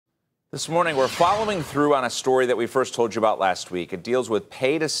This morning, we're following through on a story that we first told you about last week. It deals with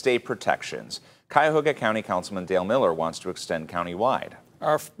pay-to-stay protections. Cuyahoga County Councilman Dale Miller wants to extend countywide.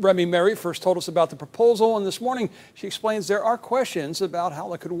 Our Remy Mary first told us about the proposal, and this morning she explains there are questions about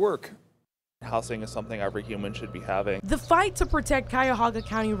how it could work. Housing is something every human should be having. The fight to protect Cuyahoga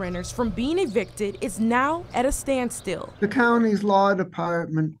County renters from being evicted is now at a standstill. The county's law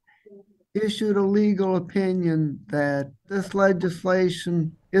department issued a legal opinion that this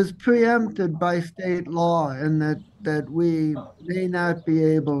legislation is preempted by state law and that we may not be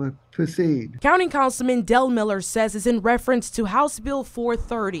able to proceed. County Councilman Dale Miller says it's in reference to House Bill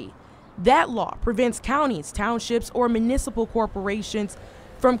 430. That law prevents counties, townships, or municipal corporations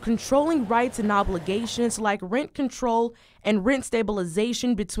from controlling rights and obligations like rent control and rent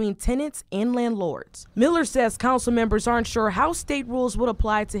stabilization between tenants and landlords. Miller says council members aren't sure how state rules would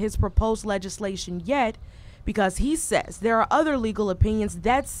apply to his proposed legislation yet, because he says there are other legal opinions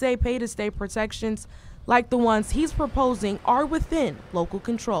that say pay-to-stay protections like the ones he's proposing are within local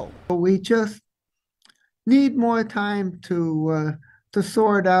control. We just need more time to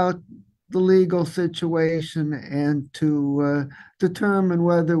sort out the legal situation and to determine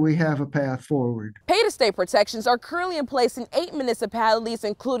whether we have a path forward. Pay-to-stay protections are currently in place in 8 municipalities,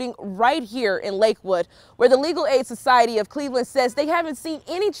 including right here in Lakewood, where the Legal Aid Society of Cleveland says they haven't seen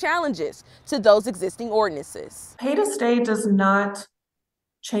any challenges to those existing ordinances. Pay-to-stay does not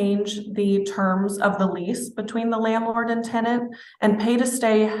change the terms of the lease between the landlord and tenant, and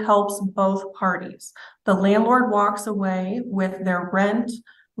pay-to-stay helps both parties. The landlord walks away with their rent,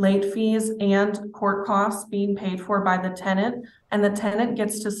 late fees, and court costs being paid for by the tenant, and the tenant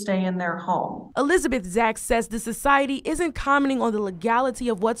gets to stay in their home. Elizabeth Zach says the society isn't commenting on the legality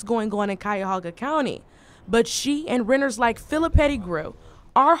of what's going on in Cuyahoga County, but she and renters like Philip Pettigrew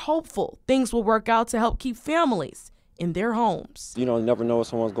are hopeful things will work out to help keep families in their homes. You never know what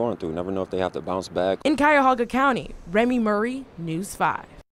someone's going through, never know if they have to bounce back. In Cuyahoga County, Remy Murray, News 5.